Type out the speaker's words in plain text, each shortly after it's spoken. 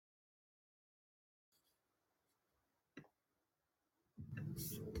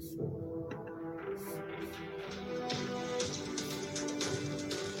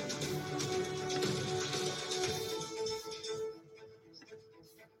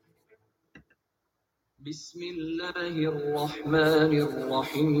بسم الله الرحمن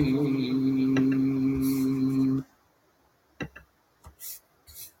الرحيم.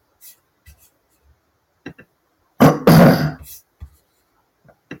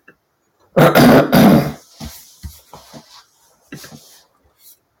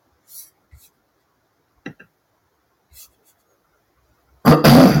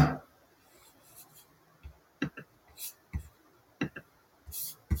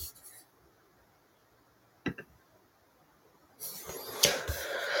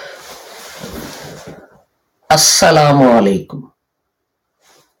 Assalamu alaikum.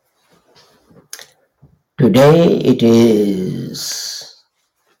 Today it is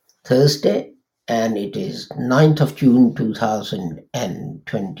Thursday and it is 9th of June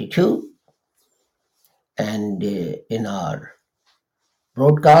 2022, and in our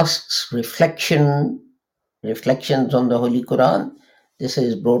broadcasts reflections on the Holy Quran, this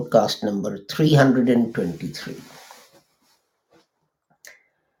is broadcast number 323.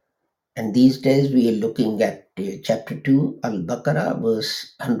 And these days we are looking at chapter 2, Al-Baqarah,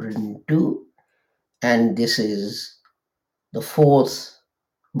 verse 102, and this is the fourth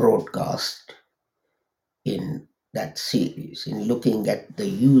broadcast in that series, in looking at the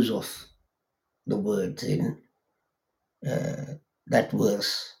use of the words in that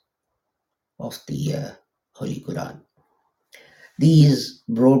verse of the Holy Quran. These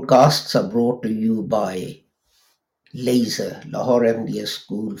broadcasts are brought to you by LASER, Lahore Ahmadiyya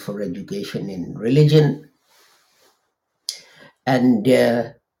School for Education in Religion, and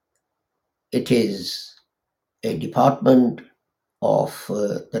it is a department of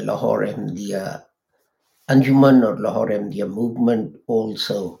the Lahore Ahmadiyya Anjuman or Lahore Ahmadiyya movement,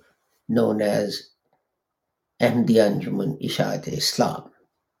 also known as Ahmadiyya Anjuman Ishaat Islam.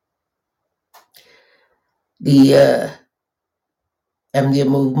 The Ahmadiyya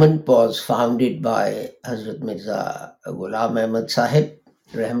movement was founded by Hazrat Mirza Ghulam Ahmad Sahib,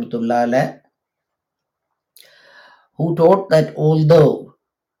 Rahmatullah Alayh, who taught that although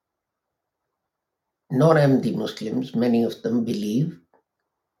non-Ahmadi Muslims, many of them believe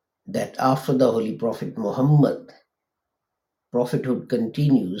that after the Holy Prophet Muhammad, prophethood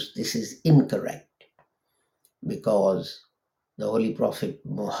continues, this is incorrect, because the Holy Prophet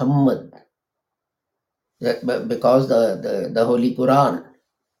Muhammad, because the Holy Quran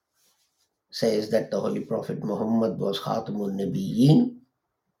says that the Holy Prophet Muhammad was Khatamun Nabiyyin,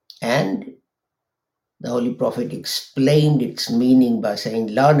 and the Holy Prophet explained its meaning by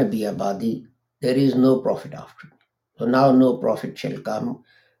saying, La Nabi Abadi, there is no prophet after me. So now no prophet shall come,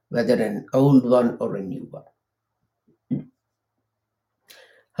 whether an old one or a new one.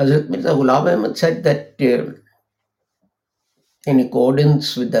 Hazrat Mirza Ghulam Ahmad said that in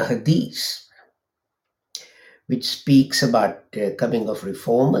accordance with the Hadith, which speaks about coming of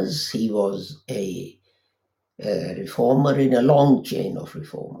reformers, he was a reformer in a long chain of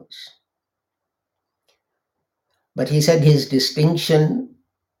reformers. But he said his distinction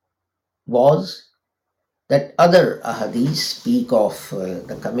was that other ahadith speak of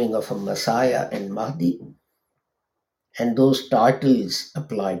the coming of a Messiah and Mahdi, and those titles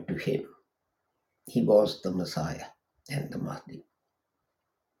applied to him. He was the Messiah and the Mahdi.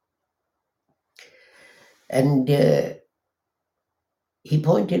 And he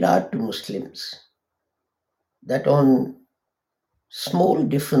pointed out to Muslims that on small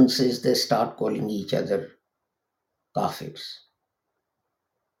differences they start calling each other kafirs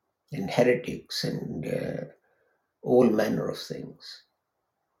and heretics and all manner of things.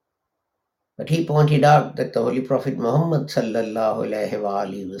 But he pointed out that the Holy Prophet Muhammad sallallahu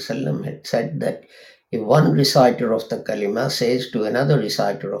alaihi wasallam had said that if one reciter of the kalima says to another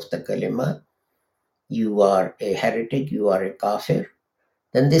reciter of the kalima, you are a heretic, you are a kafir,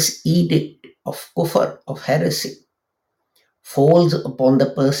 then this edict of kufr, of heresy, falls upon the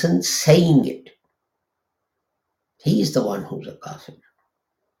person saying it. He is the one who's a kafir.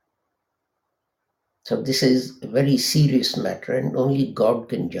 So this is a very serious matter, and only God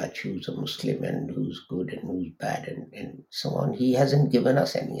can judge who's a Muslim and who's good and who's bad and so on. He hasn't given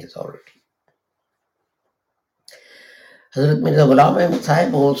us any authority. Hazrat Mirza Ghulam Ahmad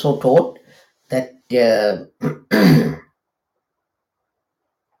Sahib also taught that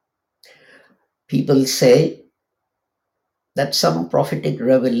people say that some prophetic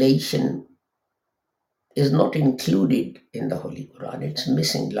revelation is not included in the Holy Quran. It's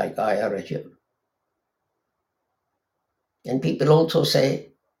missing, like Ayah Rajam. And people also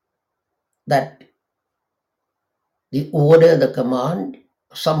say that the order, the command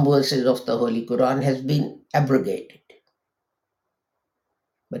some verses of the Holy Quran has been abrogated.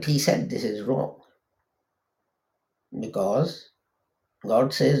 But he said this is wrong because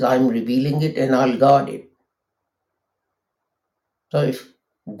God says, I'm revealing it and I'll guard it. So if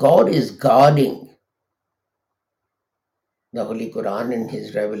God is guarding the Holy Quran and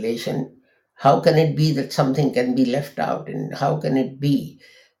His revelation, how can it be that something can be left out? And how can it be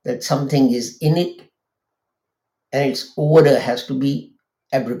that something is in it and its order has to be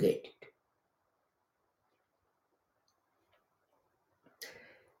abrogated?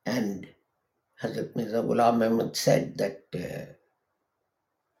 And Hazrat Mirza Ghulam Ahmad said that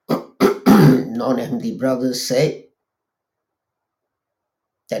non-Ahmadi brothers say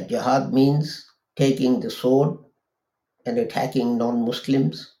that jihad means taking the sword and attacking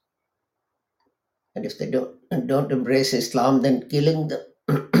non-Muslims, and if they don't embrace Islam, then killing them.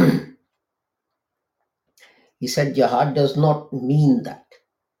 He said jihad does not mean that.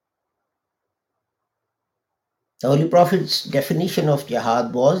 The Holy Prophet's definition of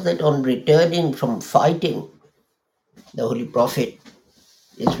jihad was that on returning from fighting, the Holy Prophet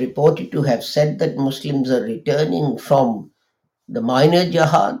is reported to have said that Muslims are returning from the minor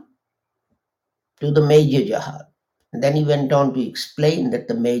jihad to the major jihad. And then he went on to explain that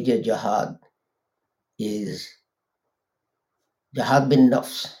the major jihad is jihad bin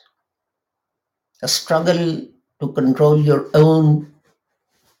nafs, a struggle to control your own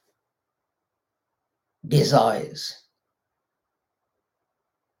desires,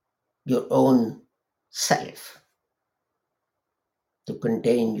 your own self, to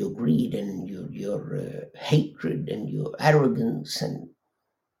contain your greed and your hatred and your arrogance and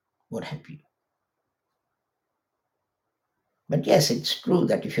what have you. But yes, it's true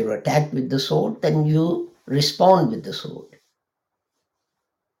that if you're attacked with the sword, then you respond with the sword.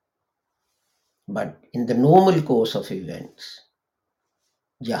 But in the normal course of events,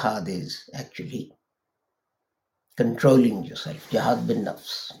 jihad is actually controlling yourself, jihad bin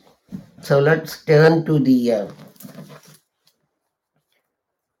nafs. So let's turn to the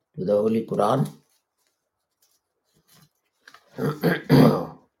Holy Quran,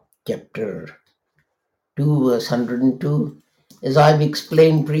 chapter 2, verse 102. As I've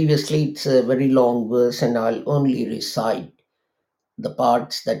explained previously, it's a very long verse, and I'll only recite the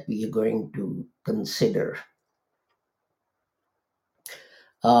parts that we are going to consider.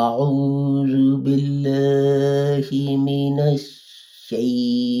 أعوذ بالله من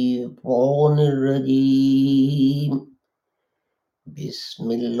الشيطان الرجيم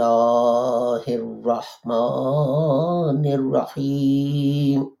بسم الله الرحمن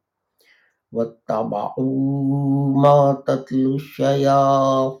الرحيم واتبعوا ما تتلو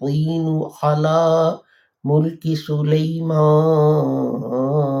الشياطين على ملك سليمان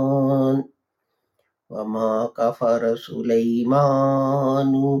وما كفر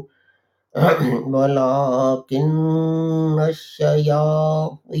سليمان ولكن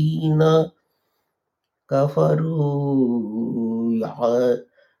الشياطين كفروا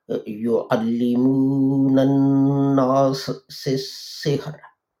يعلمون الناس السحر,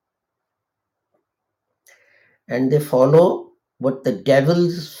 and they follow what the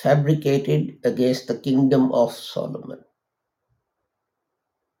devils fabricated against the kingdom of Solomon.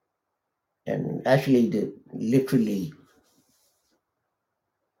 And actually, literally,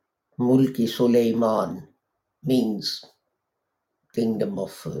 Mulki Suleiman means kingdom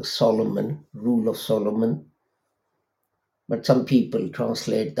of Solomon, rule of Solomon. But some people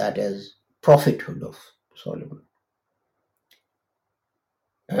translate that as prophethood of Solomon.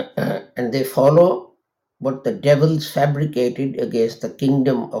 And they follow what the devils fabricated against the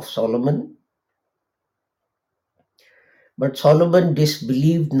kingdom of Solomon. But Solomon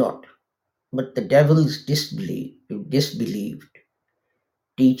disbelieved not, but the devils disbelieved,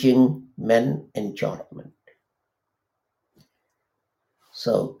 teaching men enchantment.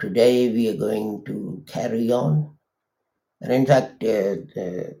 So today we are going to carry on. And in fact,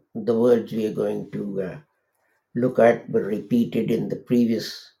 the words we are going to look at were repeated in the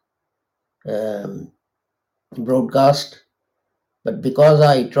previous broadcast. But because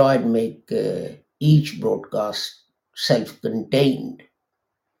I try to make each broadcast self-contained,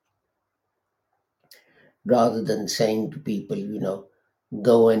 rather than saying to people,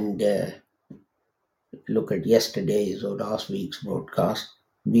 go and look at yesterday's or last week's broadcast,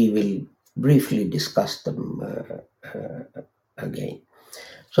 we will briefly discuss them again.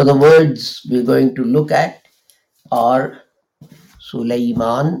 So the words we're going to look at are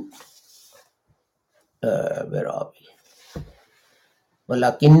Sulaiman, where are we?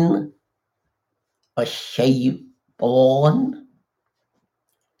 Walakin ash-shaytan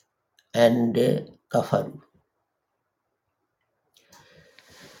and kafaru.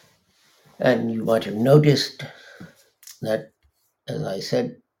 And you might have noticed that, as I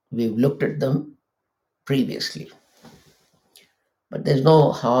said, we've looked at them previously. But there's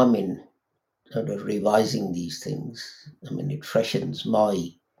no harm in sort of revising these things. I mean, it freshens my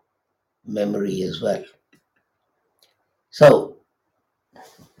memory as well. So,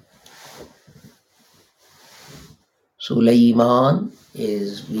 Sulaiman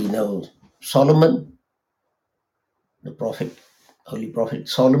is, we know, Solomon, the prophet, Holy Prophet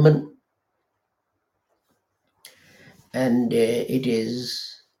Solomon, and it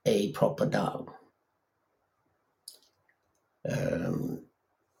is a proper noun. Um,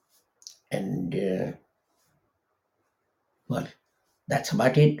 and well, that's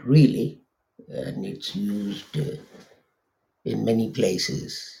about it, really. And it's used in many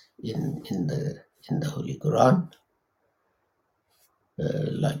places in the Holy Quran,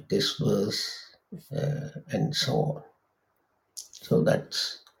 like this verse, and so on. So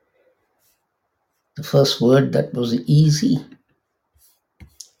that's the first word. That was easy.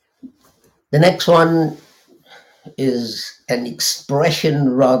 The next one is an expression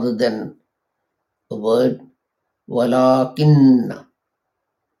rather than a word. Walakin.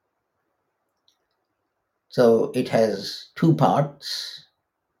 So it has two parts,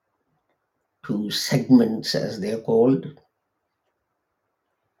 two segments as they're called.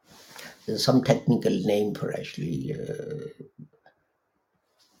 There's some technical name for actually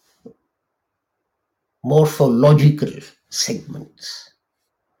morphological segments.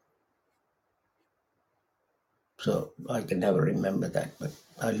 So I can never remember that, but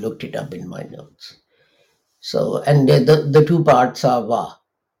I looked it up in my notes. So, and the two parts are wa,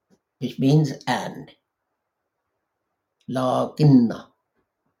 which means and. Lakinna,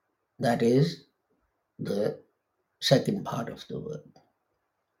 that is the second part of the word.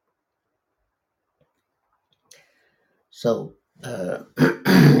 So,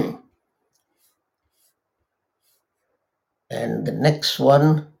 and the next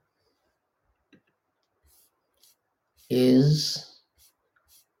one is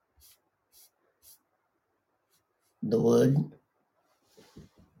the word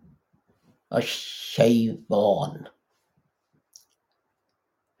Ashayvan.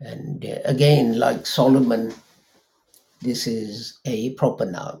 And again, like Solomon, this is a proper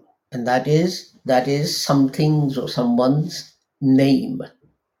noun. And that is something's or someone's name.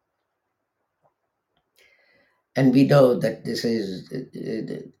 And we know that this is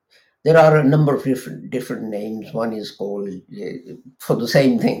there are a number of different names. One is called for the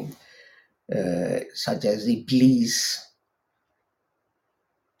same thing, such as Iblis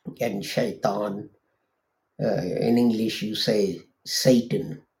and Shaitan. In English, you say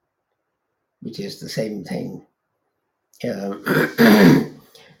Satan, which is the same thing.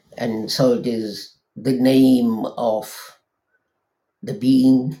 And so it is the name of the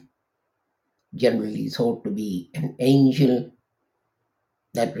being, generally thought to be an angel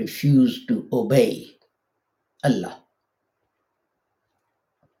that refused to obey Allah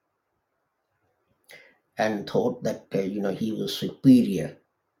and thought that he was superior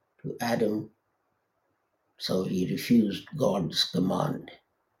to Adam, so he refused God's command.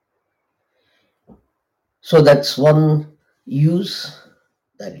 So that's one use,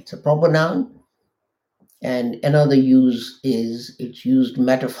 that it's a proper noun. And another use is it's used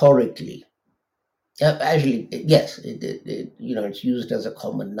metaphorically. Actually, yes, it's used as a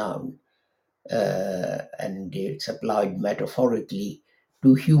common noun, and it's applied metaphorically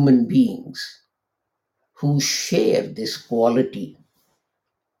to human beings who share this quality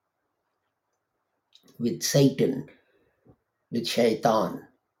with Satan, with Shaitan,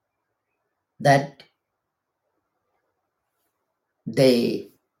 that they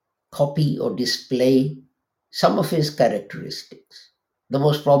copy or display some of his characteristics. The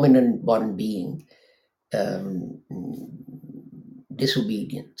most prominent one being um,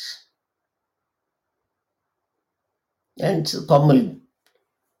 disobedience. And it's a common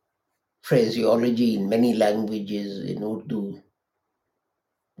phraseology in many languages. In Urdu,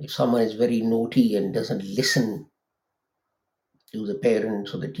 if someone is very naughty and doesn't listen to the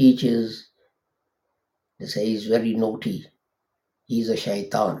parents or the teachers, they say he's very naughty. He's a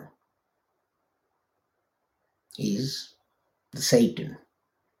shaitan. He's the Satan.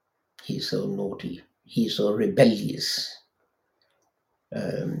 He's so naughty. He's so rebellious,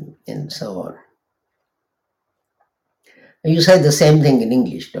 and so on. And you say the same thing in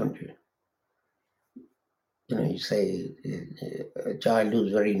English, don't you? You say a child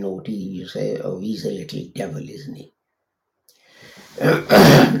who's very naughty, you say, oh, he's a little devil, isn't he?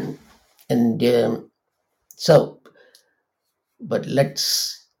 And so, but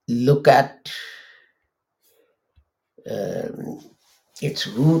let's look at its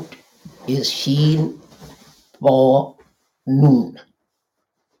root is Sheen, Paw, Noon.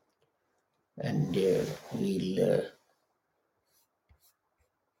 And we'll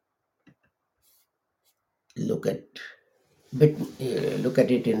look at look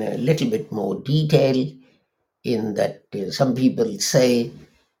at it in a little bit more detail. In that, some people say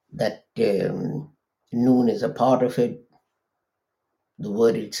that Noon is a part of it. The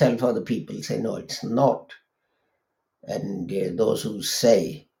word itself, other people say no, it's not. And those who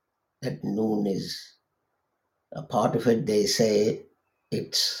say that Noon is a part of it, they say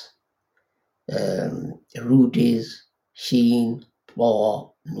its root is Sheen,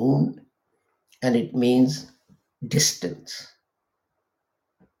 Paw, Noon, and it means distance.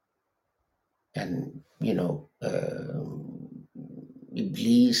 And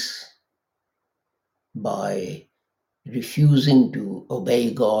Iblis, by refusing to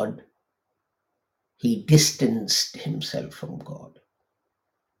obey God, he distanced himself from God.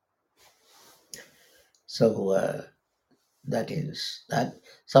 So that is that.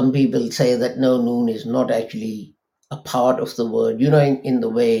 Some people say that no, Noon is not actually a part of the word.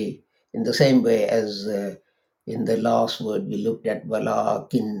 In the same way as in the last word we looked at,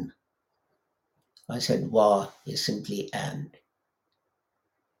 Walakin. I said Wa is simply and.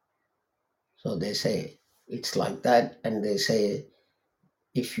 So they say it's like that, and they say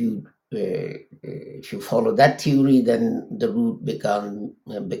if you follow that theory, then the root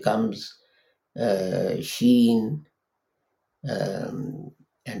becomes Sheen,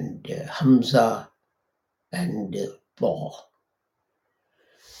 and Hamza and Ba,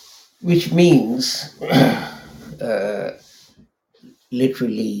 which means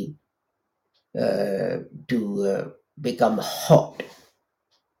literally to become hot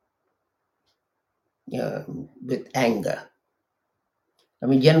with anger. I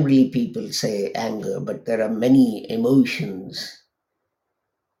mean, generally people say anger, but there are many emotions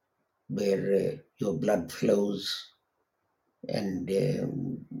where your blood flows, and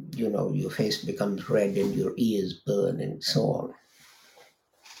your face becomes red and your ears burn and so on.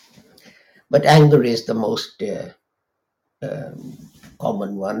 But anger is the most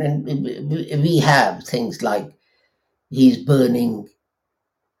common one, and we have things like he's burning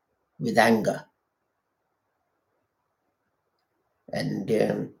with anger.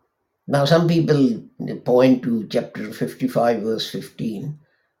 And now some people point to chapter 55 verse 15,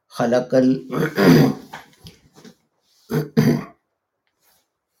 khalaqal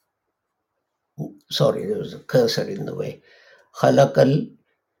sorry, there was a cursor in the way, khalaqal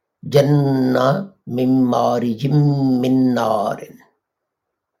janna mimmarijim minnarin.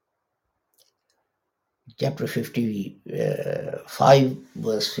 Chapter 55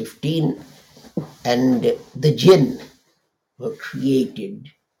 verse 15, and the jinn were created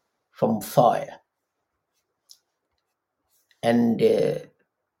from fire. And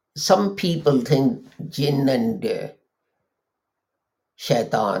some people think jinn and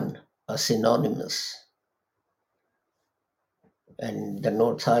shaitan are synonymous. And the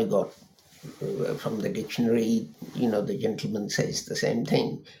notes I got from the dictionary, the gentleman says the same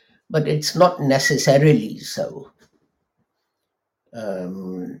thing. But it's not necessarily so.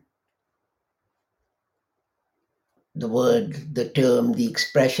 Um, the term, the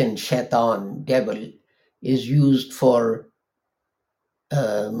expression shaitan, devil, is used for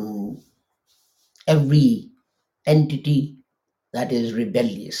um, every entity that is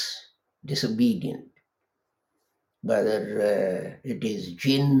rebellious, disobedient, whether it is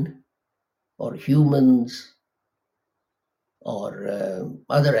jinn or humans or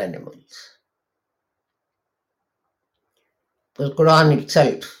other animals. The Quran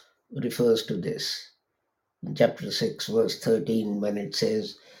itself refers to this in chapter 6, verse 13, when it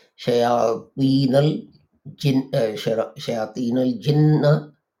says, Shayateen al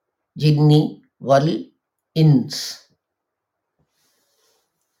jinni wal ins.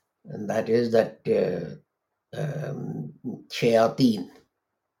 And that is that shayateen,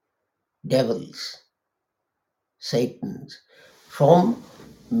 devils, Satans, from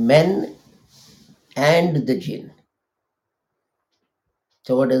men and the jinn.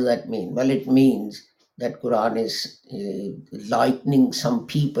 So what does that mean? Well, it means that Quran is lightening some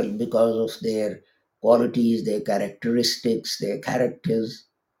people because of their qualities, their characteristics, their characters,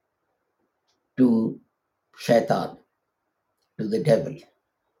 to shaitan, to the devil.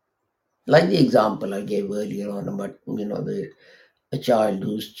 Like the example I gave earlier on about a child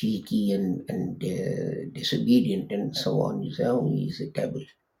who's cheeky and disobedient and so on. You say, oh, he's a devil.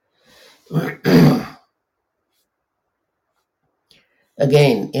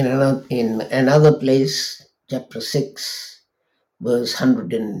 Again, in another place, chapter 6, verse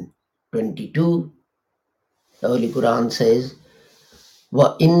 122, the Holy Quran says,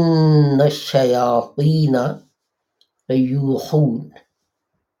 وَإِنَّ الشَّيَاطِينَ لَيُوحُونَ,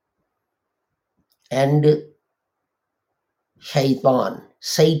 and shaitan,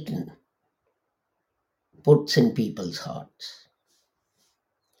 Satan, puts in people's hearts.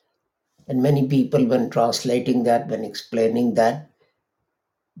 And many people, when translating that, when explaining that,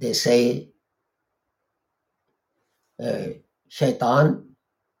 they say shaitan,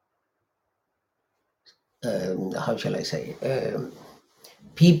 how shall I say,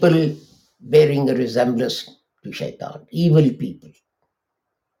 people bearing a resemblance to shaitan, evil people,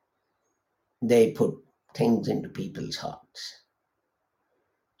 they put things into people's hearts.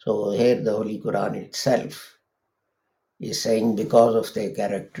 So here the Holy Quran itself is saying, because of their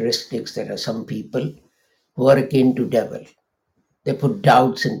characteristics, there are some people who are akin to devil. They put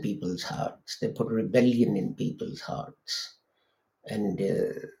doubts in people's hearts, they put rebellion in people's hearts, and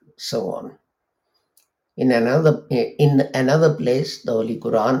so on. In another place, the Holy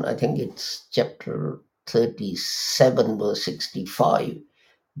Quran, I think it's chapter 37, verse 65,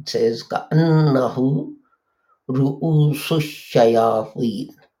 it says, "Ka'annahu ru'usu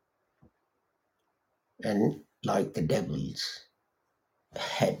shayateen," and like the devil's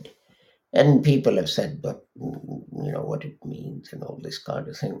head. And people have said, but what it means and all this kind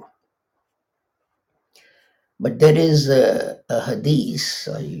of thing. But there is a hadith.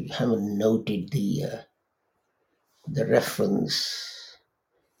 I haven't noted the reference,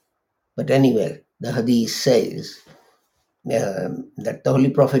 but anyway, the hadith says that the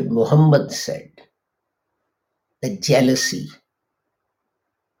Holy Prophet Muhammad said that jealousy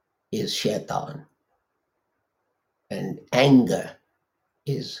is shaitan and anger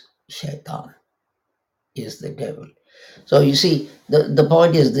is shaitan, is the devil. So you see, the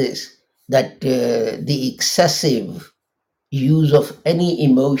point is this, that the excessive use of any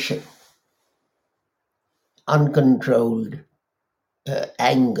emotion, uncontrolled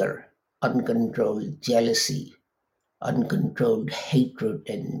anger, uncontrolled jealousy, uncontrolled hatred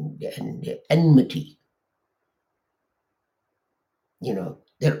and enmity,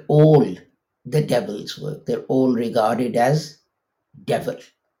 they're all the devil's work. They're all regarded as devil.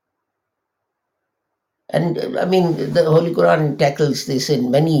 And I mean, the Holy Quran tackles this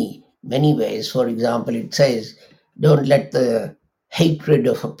in many, many ways. For example, it says, don't let the hatred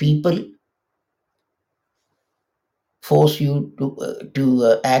of a people force you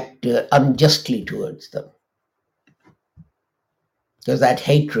to act unjustly towards them. Because that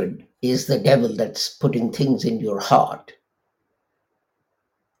hatred is the devil that's putting things in your heart.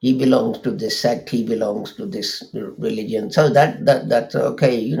 He belongs to this sect, he belongs to this religion. So that's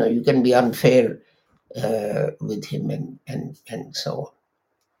okay. You can be unfair with him and so on.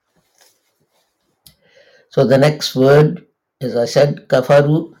 So the next word, as I said,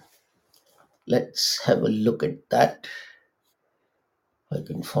 kafaru. Let's have a look at that. I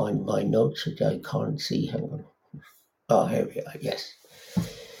can find my notes, which I can't see. Hang on. Oh, here we are. Yes.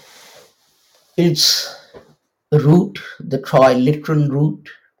 Its root, the triliteral root,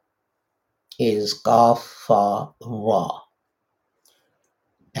 is kaf, fa, ra.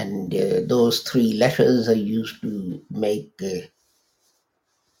 And those three letters are used to make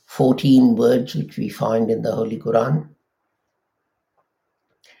 14 words which we find in the Holy Quran.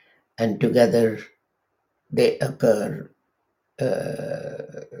 And together they occur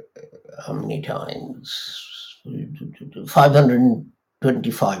how many times?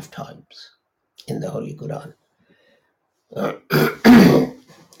 525 times in the Holy Quran.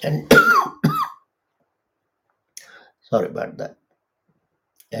 And sorry about that.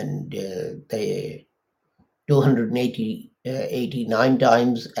 And they 289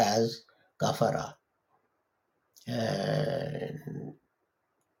 times as kafara, and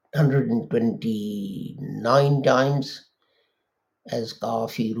 129 times as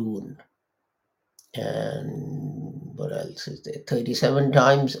kafirun, and what else is there? 37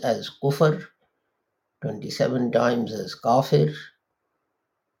 times as kufr, 27 times as kafir,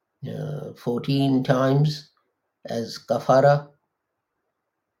 14 times as kafara,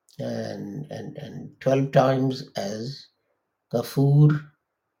 and 12 times as kafur,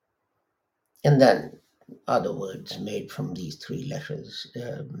 and then other words made from these three letters,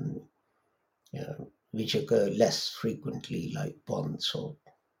 which occur less frequently, like once or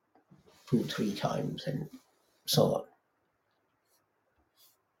 2-3 times, and so on.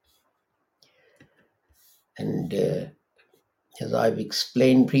 And as I've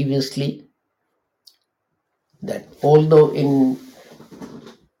explained previously, that although in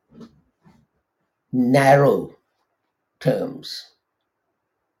narrow terms,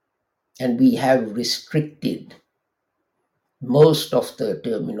 and we have restricted most of the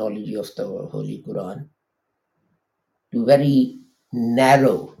terminology of the Holy Quran to very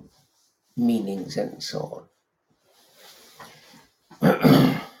narrow meanings and so on.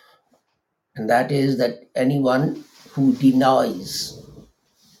 And that is that anyone who denies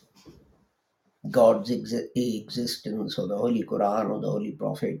God's existence or the Holy Quran or the Holy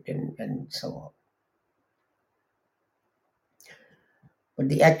Prophet and so on. But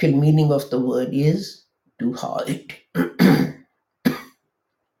the actual meaning of the word is to hide.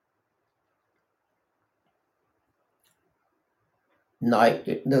 Night.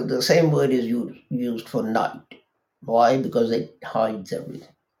 The same word is used for night. Why? Because it hides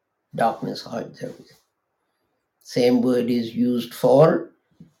everything. Darkness hides everything. Same word is used for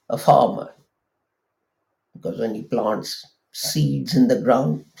a farmer, because when he plants seeds in the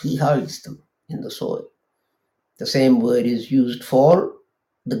ground, he hides them in the soil. The same word is used for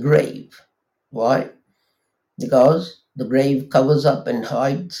the grave. Why? Because the grave covers up and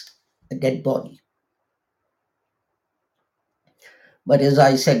hides a dead body. But as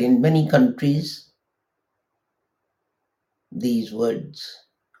I said, in many countries, these words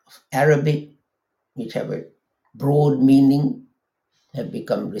of Arabic, which have a broad meaning, have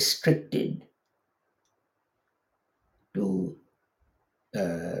become restricted to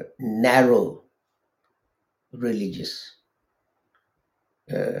narrow religious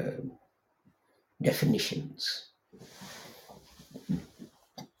uh, definitions.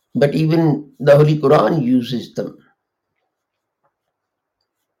 But even the Holy Quran uses them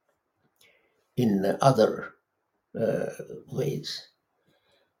in other ways.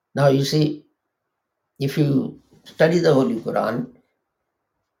 Now, you see, if you study the Holy Quran,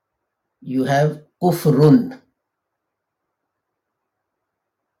 you have kufrun.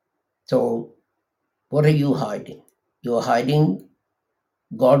 So, what are you hiding? You're hiding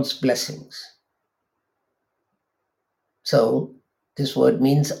God's blessings. So, this word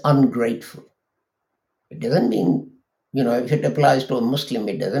means ungrateful. It doesn't mean, if it applies to a Muslim,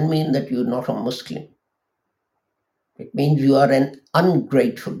 it doesn't mean that you're not a Muslim. It means you are an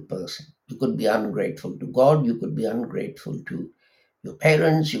ungrateful person. You could be ungrateful to God, you could be ungrateful to your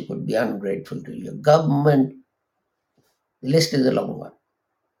parents, you could be ungrateful to your government. The list is a long one.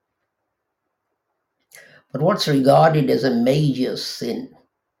 But what's regarded as a major sin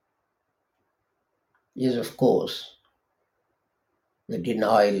is, of course, the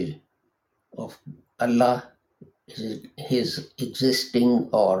denial of Allah, his existing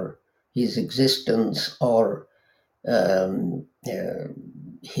or his existence, or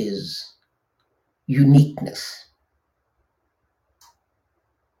his uniqueness.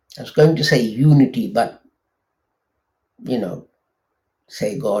 I was going to say unity, but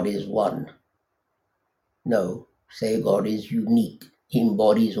say God is one. No, say God is unique. He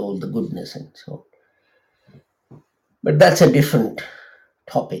embodies all the goodness and so on. But that's a different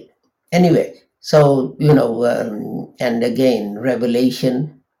topic. Anyway, so, and again,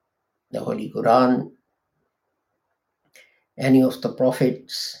 Revelation, the Holy Quran, any of the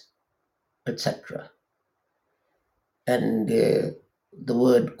prophets, etc. And the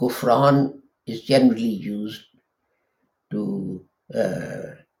word kufran is generally used to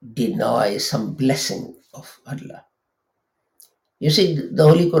deny some blessing of Allah. You see, the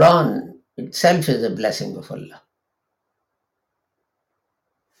Holy Quran itself is a blessing of Allah.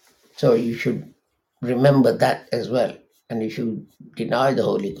 So you should remember that as well. And if you deny the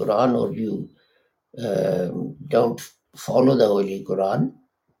Holy Quran, or you don't follow the Holy Quran,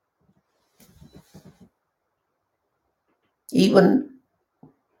 even,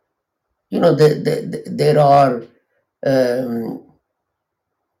 there are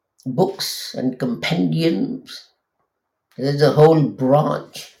books and compendiums. There's a whole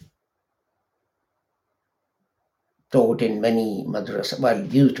branch taught in many madrasas. Well,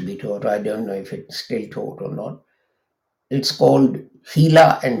 it used to be taught. I don't know if it's still taught or not. It's called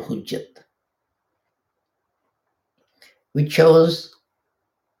Hila and Hujjat, which shows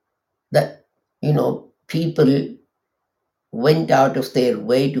that, people went out of their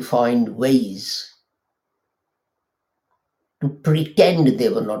way to find ways to pretend they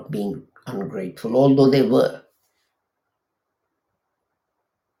were not being ungrateful, although they were.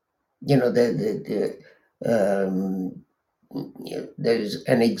 There's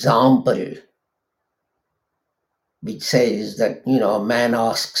an example which says that, a man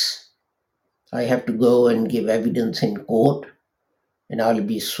asks, I have to go and give evidence in court, and I'll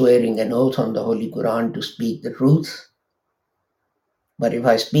be swearing an oath on the Holy Quran to speak the truth. But if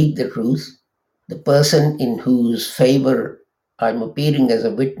I speak the truth, the person in whose favor I'm appearing as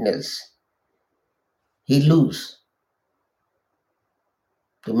a witness, he lose.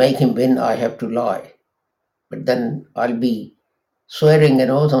 To make him win, I have to lie. But then I'll be swearing an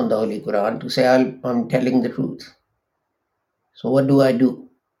oath on the Holy Quran to say I'm telling the truth. So what do I do?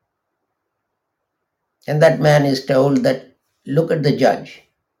 And that man is told that look at the judge.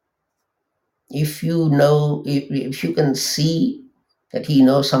 If you know, if you can see that he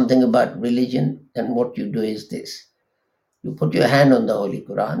knows something about religion, then what you do is this. You put your hand on the Holy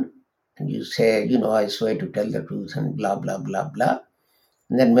Quran and you say, I swear to tell the truth and blah, blah, blah, blah.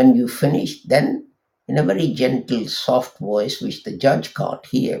 And then when you finish, then in a very gentle, soft voice, which the judge can't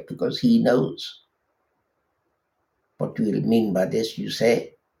hear because he knows what you will mean by this, you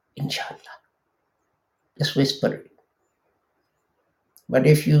say, Inshallah. Just whisper it. But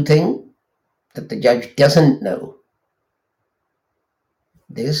if you think that the judge doesn't know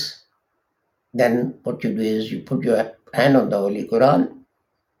this, then what you do is you put your hand on the Holy Quran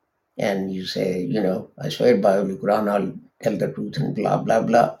and you say, I swear by Holy Quran, I'll tell the truth and blah, blah,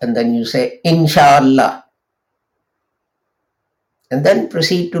 blah. And then you say, Inshallah. And then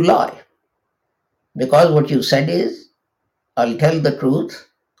proceed to lie. Because what you said is, I'll tell the truth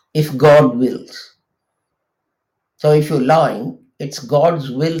if God wills. So if you're lying, it's God's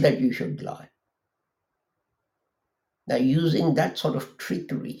will that you should lie. Now, using that sort of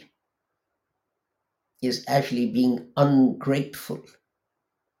trickery is actually being ungrateful.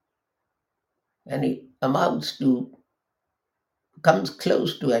 And it comes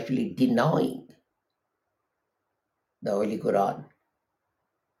close to actually denying the Holy Quran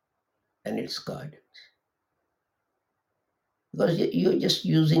and its guidance. Because you're just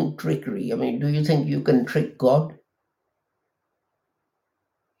using trickery. I mean, do you think you can trick God?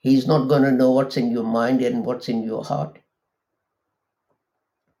 He's not going to know what's in your mind and what's in your heart.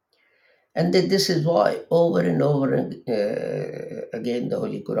 And this is why over and over again the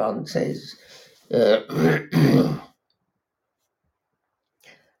Holy Quran says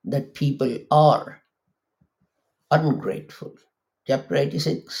that people are ungrateful. Chapter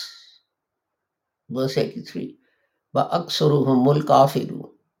 86, verse 83. وَأَكْثَرُهُمُ الْكَافِرُونَ.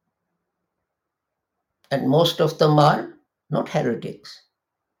 And most of them are not heretics,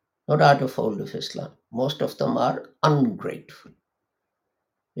 not out of fold of Islam. Most of them are ungrateful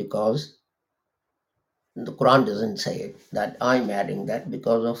because the Quran doesn't say it. That I'm adding that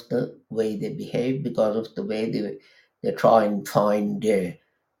because of the way they behave, because of the way they try and find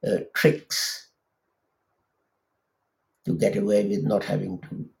tricks to get away with not having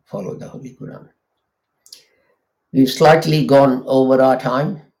to follow the Holy Quran. We've slightly gone over our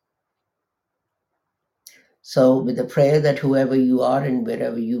time. So, with the prayer that whoever you are and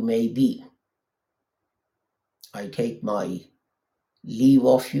wherever you may be, I take my leave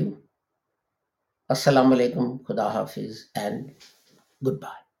of you. Assalamu alaikum, Khuda Hafiz, and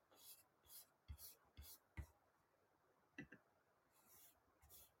goodbye.